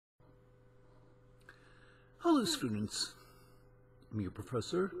Hello students, I'm your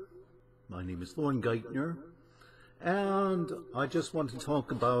professor. My name is Lauren Geithner, and I just want to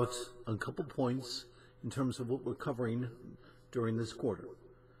talk about a couple points in terms of what we're covering during this quarter.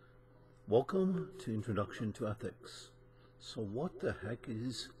 Welcome to Introduction to Ethics. So what the heck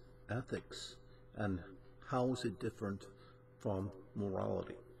is ethics, and how is it different from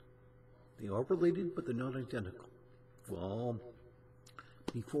morality? They are related, but they're not identical. Well,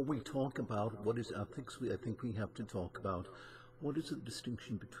 before we talk about what is ethics, I think we have to talk about what is the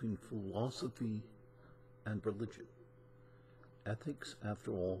distinction between philosophy and religion. Ethics,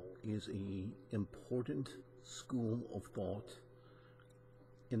 after all, is an important school of thought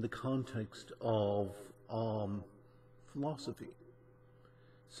in the context of philosophy.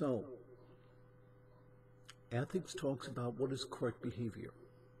 So, ethics talks about what is correct behavior.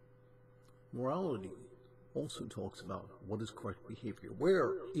 Morality also talks about what is correct behavior.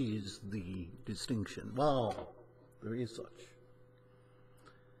 Where is the distinction? Well, there is such.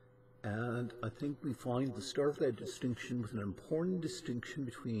 And I think we find the start of that distinction with an important distinction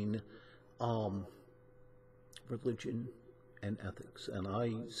between religion and ethics. And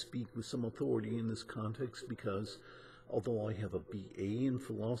I speak with some authority in this context because although I have a BA in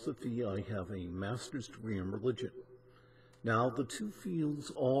philosophy, I have a master's degree in religion. Now, the two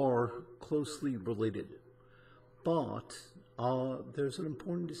fields are closely related, but there's an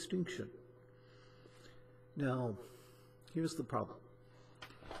important distinction. Now, here's the problem.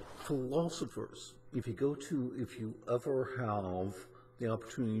 Philosophers, if you ever have the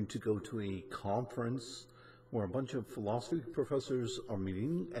opportunity to go to a conference where a bunch of philosophy professors are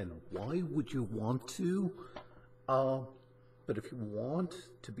meeting, and why would you want to? But if you want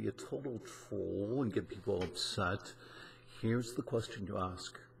to be a total troll and get people upset, here's the question to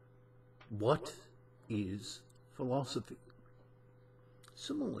ask. What is philosophy?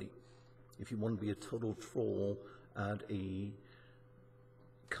 Similarly, if you want to be a total troll at a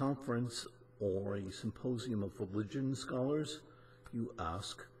conference or a symposium of religion scholars, you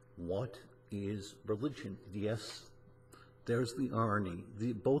ask, what is religion? Yes, there's the irony.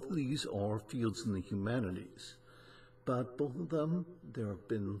 Both of these are fields in the humanities, but both of them, there have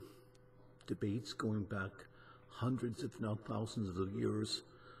been debates going back hundreds, if not thousands of years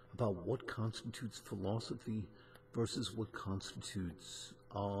about what constitutes philosophy versus what constitutes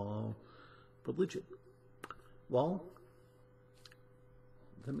religion. Well,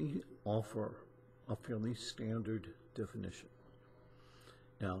 let me offer a fairly standard definition.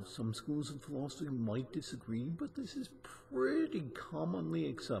 Now, some schools of philosophy might disagree, but this is pretty commonly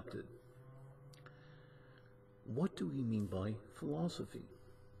accepted. What do we mean by philosophy?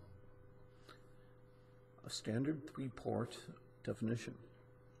 A standard three-part definition.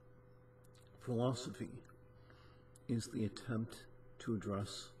 Philosophy is the attempt to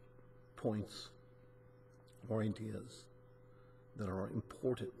address points or ideas that are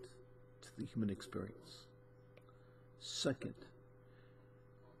important to the human experience. Second,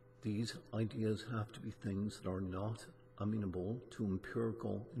 these ideas have to be things that are not amenable to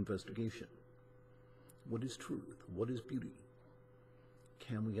empirical investigation. What is truth? What is beauty?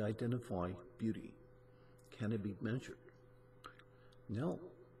 Can we identify beauty? Can it be measured? No.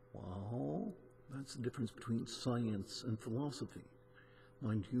 Well, that's the difference between science and philosophy.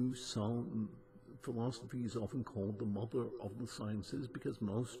 Mind you, philosophy is often called the mother of the sciences because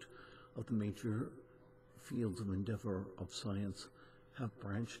most of the major fields of endeavor of science have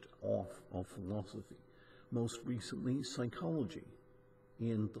branched off of philosophy. Most recently, psychology.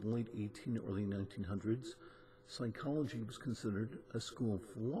 In the late early 1900s, psychology was considered a school of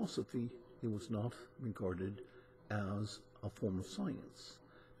philosophy. It was not regarded as a form of science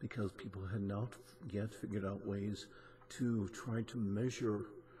because people had not yet figured out ways to try to measure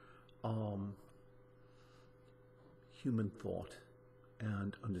human thought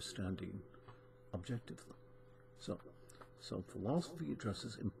and understanding objectively. So philosophy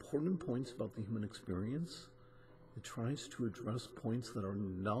addresses important points about the human experience. It tries to address points that are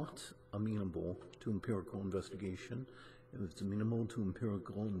not amenable to empirical investigation. If it's amenable to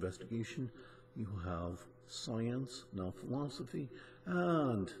empirical investigation, you have science, not philosophy.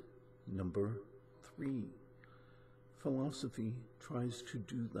 And number 3, philosophy tries to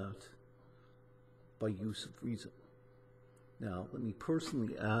do that by use of reason. Now, let me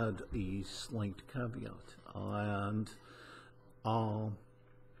personally add a slight caveat, and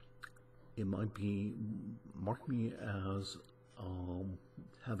it might be, mark me as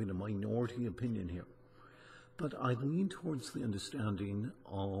having a minority opinion here, but I lean towards the understanding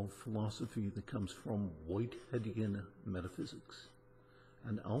of philosophy that comes from Whiteheadian metaphysics.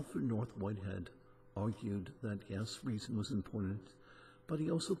 And Alfred North Whitehead argued that yes, reason was important, but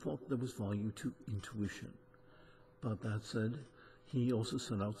he also thought there was value to intuition. But that said, he also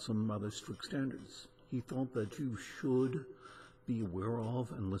set out some rather strict standards. He thought that you should be aware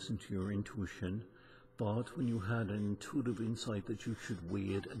of and listen to your intuition, but when you had an intuitive insight that you should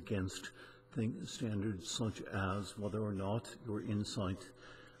weigh it against standards such as whether or not your insight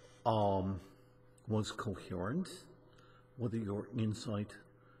was coherent, whether your insight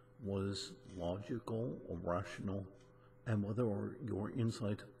was logical or rational, and whether your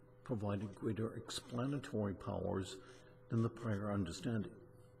insight provided greater explanatory powers than the prior understanding.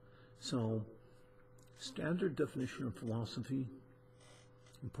 So, standard definition of philosophy,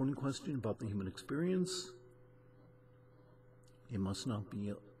 important question about the human experience. It must not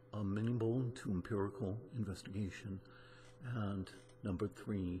be amenable to empirical investigation. And number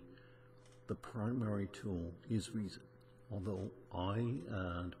 3, the primary tool is reason. Although I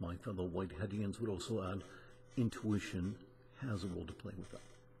and my fellow Whiteheadians would also add intuition has a role to play with that.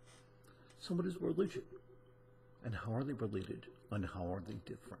 So what is religion? And how are they related? And how are they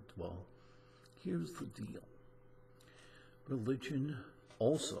different? Well, here's the deal. Religion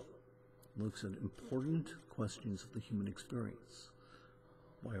also looks at important questions of the human experience.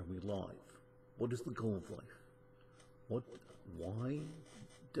 Why are we alive? What is the goal of life? Why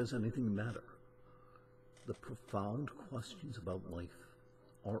does anything matter? The profound questions about life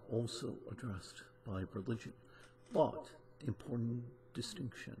are also addressed by religion. But, important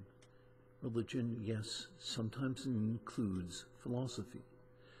distinction, religion, yes, sometimes includes philosophy.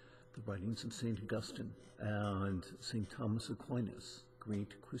 The writings of St. Augustine and St. Thomas Aquinas,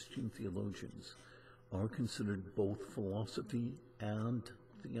 great Christian theologians, are considered both philosophy and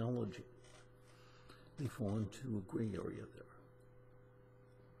theology. They fall into a gray area there.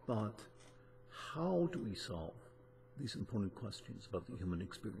 But how do we solve these important questions about the human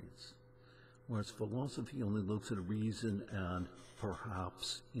experience? Whereas philosophy only looks at reason and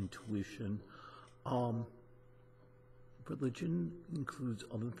perhaps intuition, religion includes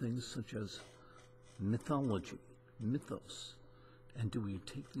other things such as mythology, mythos. And do we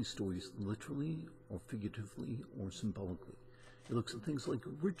take these stories literally or figuratively or symbolically? It looks at things like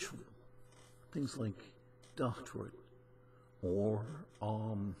ritual, things like doctrine, or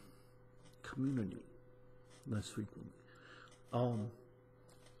community, less frequently. Long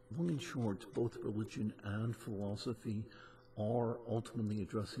and short, both religion and philosophy are ultimately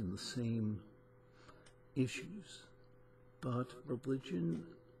addressing the same issues. But religion,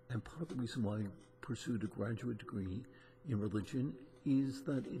 and part of the reason why I pursued a graduate degree in religion, is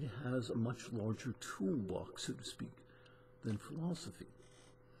that it has a much larger toolbox, so to speak, than philosophy.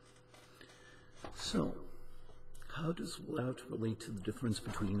 So, how does that relate to the difference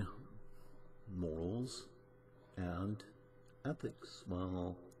between morals and ethics?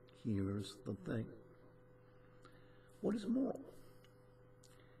 Well, here's the thing. What is moral?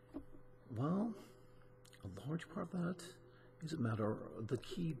 Well, a large part of that is a matter of the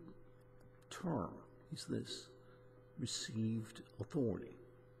key term is this: received authority.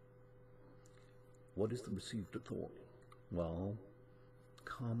 What is the received authority? Well,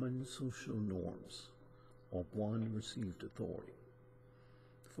 common social norms are one received authority.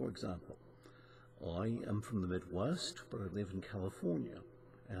 For example, I am from the Midwest, but I live in California,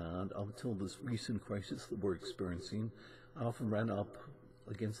 and up until this recent crisis that we're experiencing, I often ran up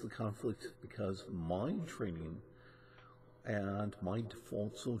against the conflict because my training and my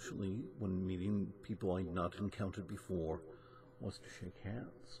default socially when meeting people I'd not encountered before was to shake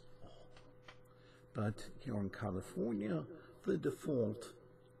hands. But here in California, the default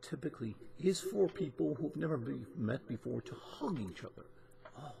typically is for people who've never been met before to hug each other.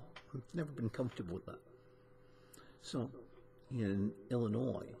 I've never been comfortable with that. So, in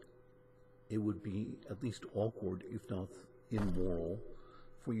Illinois, it would be at least awkward, if not immoral,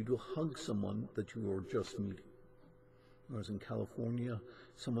 for you to hug someone that you are just meeting. Whereas in California,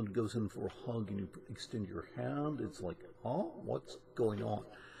 someone goes in for a hug and you extend your hand, it's like, oh, what's going on?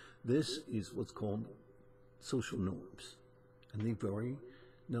 This is what's called social norms. And they vary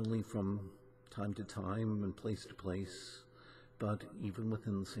not only from time to time and place to place, but even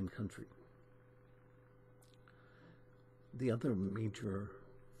within the same country. The other major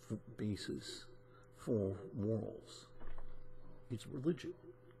basis for morals is religion.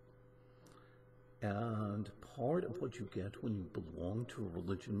 And part of what you get when you belong to a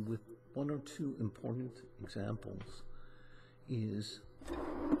religion, with one or two important examples, is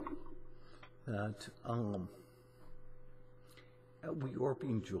that we are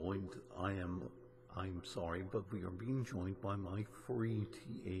being joined, I'm sorry, but we are being joined by my free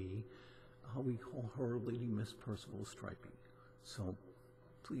TA. We call her Lady Miss Percival Stripey. So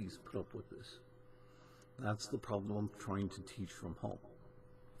please put up with this. That's the problem I'm trying to teach from home.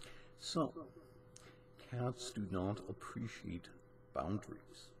 So, cats do not appreciate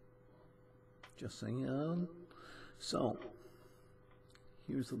boundaries. Just saying. So,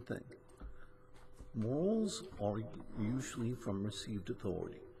 here's the thing. Morals are usually from received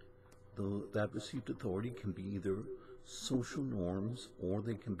authority. Though that received authority can be either social norms or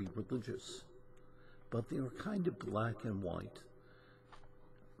they can be religious. But they are kind of black and white.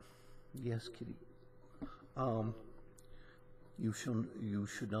 Yes, Kitty. You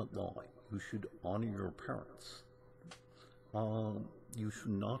should not lie. You should honor your parents. You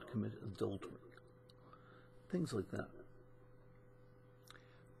should not commit adultery. Things like that.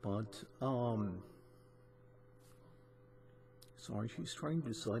 But, sorry, she's trying to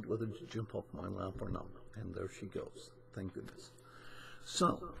decide whether to jump off my lap or not. And there she goes. Thank goodness.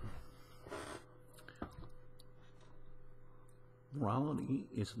 So, morality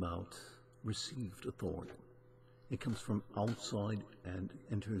is about received authority. It comes from outside and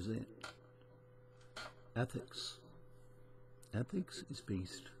enters in. Ethics. Ethics is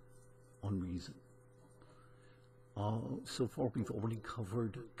based on reason. So far we've already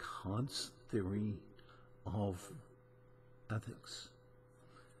covered Kant's theory of ethics.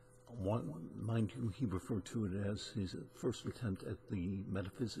 Mind you, he referred to it as his first attempt at the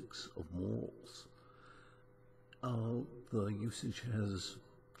metaphysics of morals. The usage has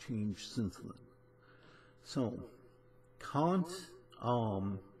changed since then. So, Kant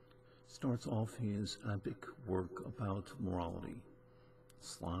starts off his epic work about morality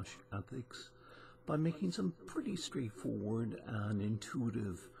 / ethics by making some pretty straightforward and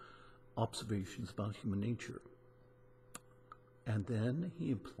intuitive observations about human nature. And then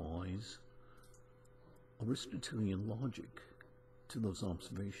he applies Aristotelian logic to those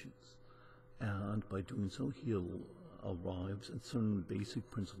observations. And by doing so, he arrives at certain basic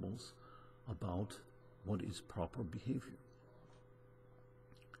principles about what is proper behavior.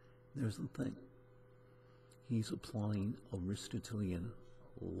 There's the thing. He's applying Aristotelian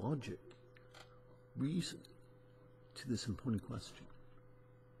logic, reason, to this important question.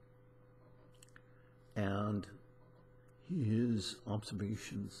 And his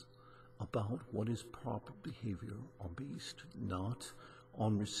observations about what is proper behavior are based not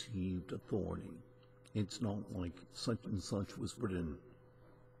on received authority. It's not like such and such was written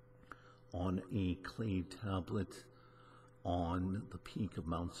on a clay tablet on the peak of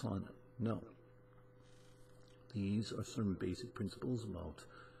Mount Sinai. No. These are certain basic principles about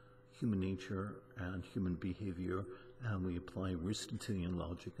human nature and human behavior, and we apply Aristotelian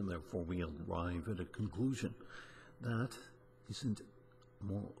logic, and therefore we arrive at a conclusion. That isn't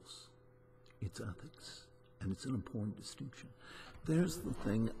morals. It's ethics, and it's an important distinction. There's the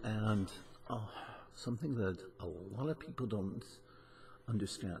thing, and something that a lot of people don't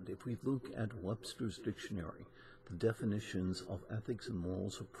understand. If we look at Webster's dictionary, the definitions of ethics and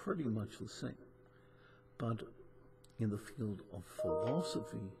morals are pretty much the same. But in the field of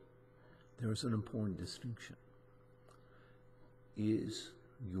philosophy, there's an important distinction. Is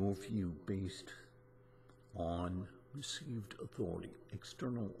your view based on received authority,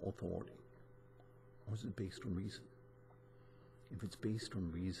 external authority, or is it based on reason? If it's based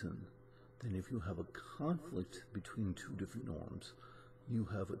on reason, then if you have a conflict between two different norms, you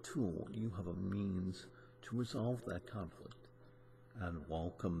have a tool, you have a means to resolve that conflict. And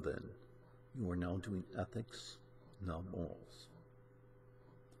welcome then. You are now doing ethics, not morals.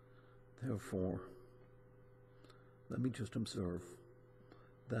 Therefore, let me just observe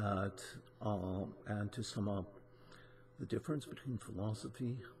that, and to sum up, the difference between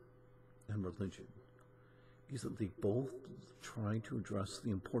philosophy and religion is that they both try to address the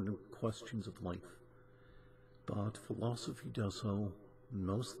important questions of life. But philosophy does so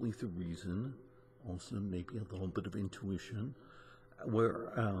mostly through reason, also maybe a little bit of intuition,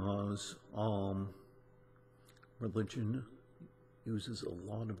 whereas religion uses a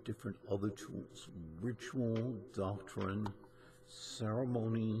lot of different other tools: ritual, doctrine,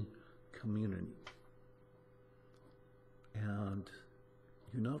 ceremony, community. And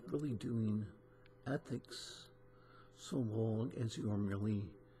you're not really doing ethics so long as you are merely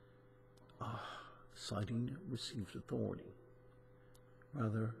citing received authority.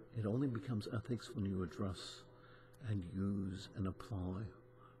 Rather, it only becomes ethics when you address and use and apply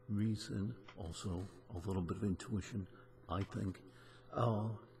reason, also a little bit of intuition, I think,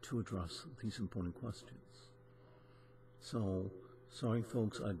 to address these important questions. So, sorry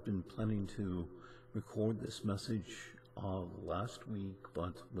folks, I'd been planning to record this message last week,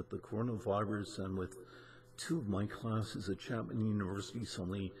 but with the coronavirus and with two of my classes at Chapman University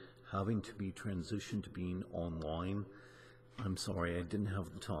suddenly having to be transitioned to being online, I'm sorry, I didn't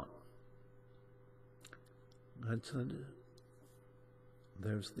have the time. That said,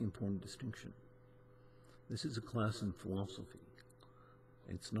 there's the important distinction. This is a class in philosophy.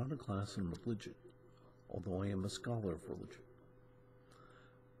 It's not a class in religion, although I am a scholar of religion.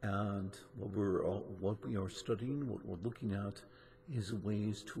 And what we are studying, what we're looking at, is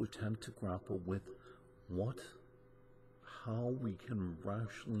ways to attempt to grapple with how we can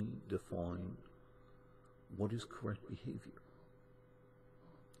rationally define what is correct behavior.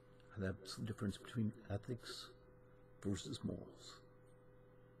 And that's the difference between ethics versus morals.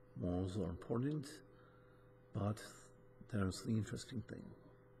 Morals are important, but there's the interesting thing.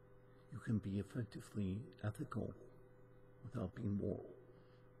 You can be effectively ethical without being moral.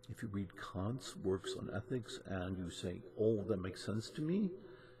 If you read Kant's works on ethics and you say, oh, that makes sense to me,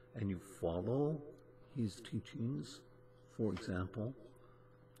 and you follow his teachings, for example,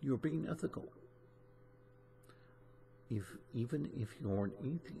 you're being ethical. Even if you're an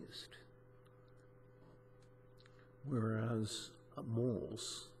atheist. Whereas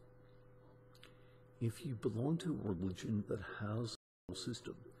morals, if you belong to a religion that has a moral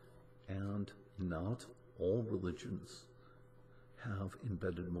system, and not all religions have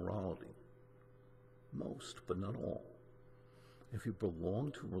embedded morality, most, but not all. If you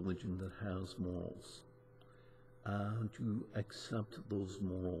belong to a religion that has morals, and you accept those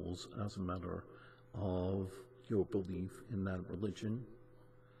morals as a matter of your belief in that religion,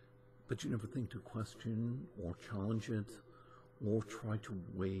 but you never think to question or challenge it, or try to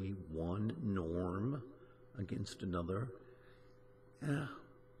weigh one norm against another, I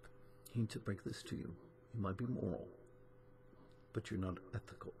hate to break this to you. You might be moral, but you're not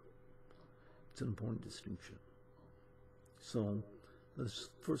ethical. It's an important distinction. So, this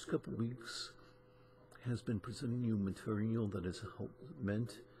first couple of weeks has been presenting you material that is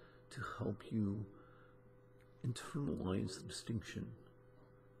meant to help you internalize the distinction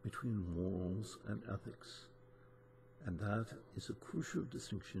between morals and ethics. And that is a crucial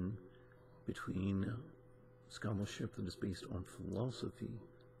distinction between scholarship that is based on philosophy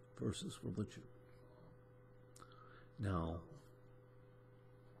versus religion. Now,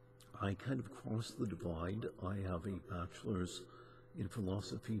 I kind of crossed the divide. I have a bachelor's in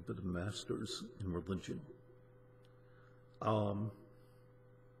philosophy, but a master's in religion. And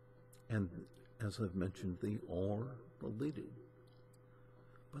as I've mentioned, they are related.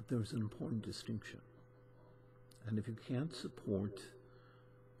 But there's an important distinction. And if you can't support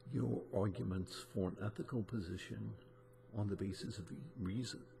your arguments for an ethical position on the basis of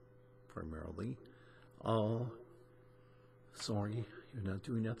reason, primarily, sorry, you're not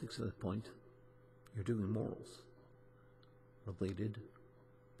doing ethics at that point. You're doing morals. Related,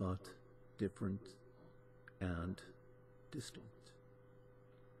 but different and distinct.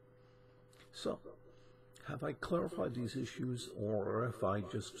 So, have I clarified these issues, or have I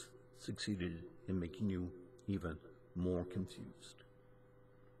just succeeded in making you even more confused?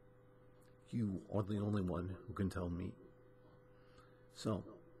 You are the only one who can tell me. So,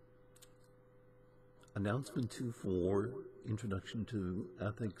 announcement 2 for Introduction to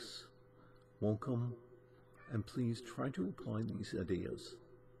Ethics. Welcome, and please try to apply these ideas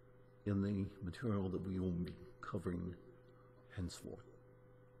in the material that we will be covering henceforth.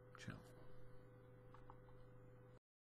 Ciao.